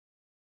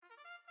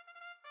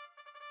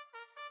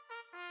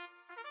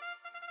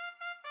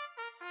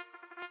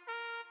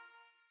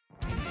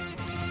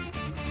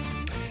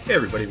Hey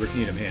everybody, Rick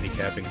Needham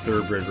handicapping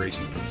thoroughbred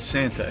racing from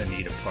Santa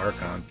Anita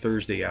Park on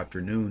Thursday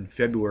afternoon,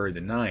 February the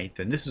 9th,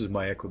 and this is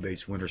my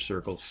Equibase Winter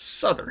Circle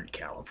Southern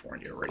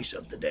California race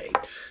of the day.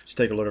 Let's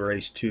take a look at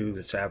race 2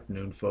 this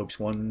afternoon, folks,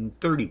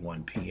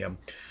 1:31 p.m.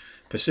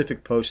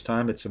 Pacific Post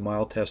time. It's a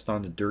mile test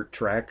on the dirt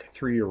track.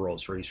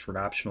 3-year-olds race for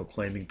an optional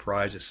claiming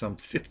prize of some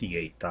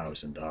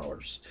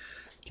 $58,000.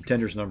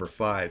 Contenders number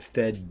 5,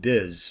 Fed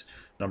Biz,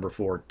 number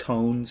 4,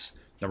 Tones,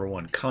 number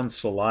 1,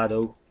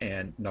 Consolado,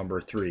 and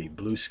number 3,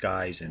 Blue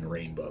Skies and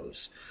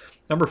Rainbows.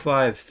 Number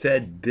 5,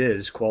 Fed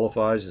Biz,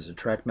 qualifies as a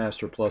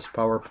Trackmaster Plus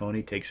Power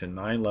Pony, takes a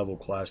 9-level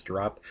class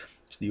drop.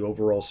 It's the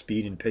overall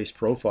speed and pace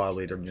profile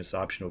leader in this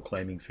optional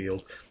claiming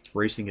field,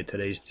 racing at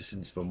today's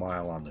distance of a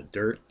mile on the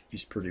dirt.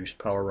 He's produced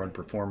power run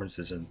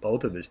performances in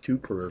both of his 2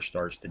 career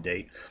starts to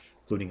date,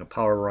 including a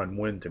power run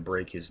win to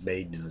break his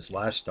maiden in his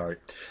last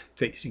start,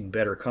 facing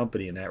better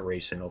company in that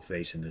race than he'll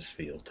face in this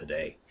field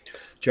today.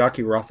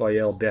 Jockey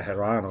Rafael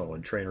Bejarano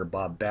and trainer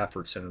Bob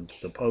Baffert sent him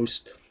to the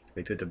post.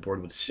 They've hit the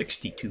board with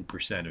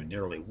 62% of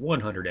nearly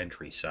 100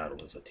 entries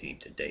saddled as a team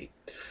to date.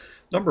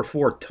 Number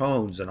 4,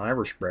 Tones, an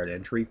Irish bred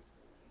entry,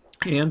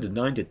 and a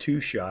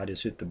 9-2 shot,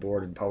 has hit the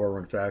board in power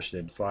run fashion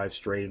in 5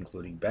 straight,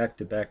 including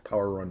back-to-back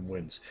power run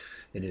wins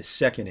in his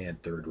second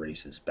and third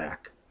races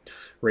back.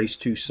 Race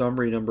 2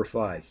 summary. Number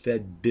 5,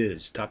 Fed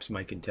Biz, tops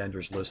my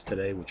contenders list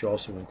today, which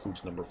also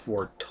includes number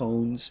 4,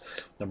 Tones,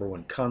 number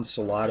 1,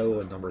 Consolado,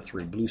 and number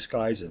 3, Blue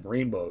Skies and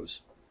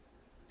Rainbows.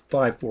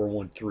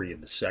 5-4-1-3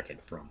 in the second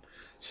from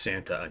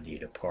Santa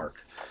Anita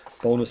Park.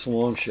 Bonus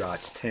long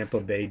shots.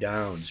 Tampa Bay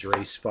Downs,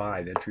 race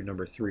 5, entry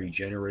number 3,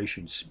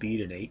 Generation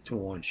Speed, an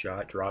 8-1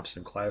 shot, drops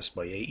in class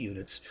by 8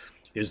 units.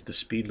 Is the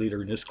speed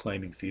leader in this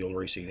claiming field,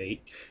 racing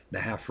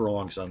 8.5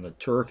 furlongs on the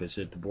turf. Has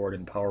hit the board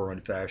in power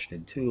run fashion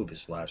in 2 of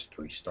his last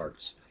 3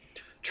 starts.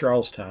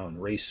 Charlestown,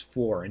 race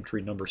 4,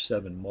 entry number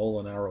 7,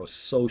 Molinaro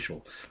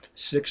Social,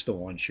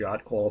 6-1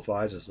 shot,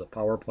 qualifies as the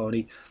power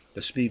pony.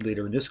 The speed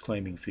leader in this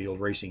claiming field,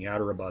 racing at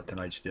or about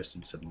tonight's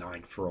distance of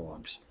 9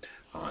 furlongs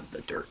on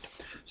the dirt.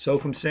 So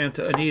from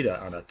Santa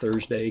Anita on a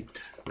Thursday,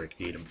 Rick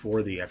Needham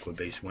for the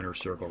Equibase Winter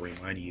Circle,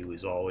 reminding you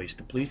as always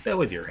to please bet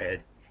with your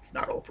head,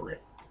 not over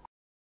it.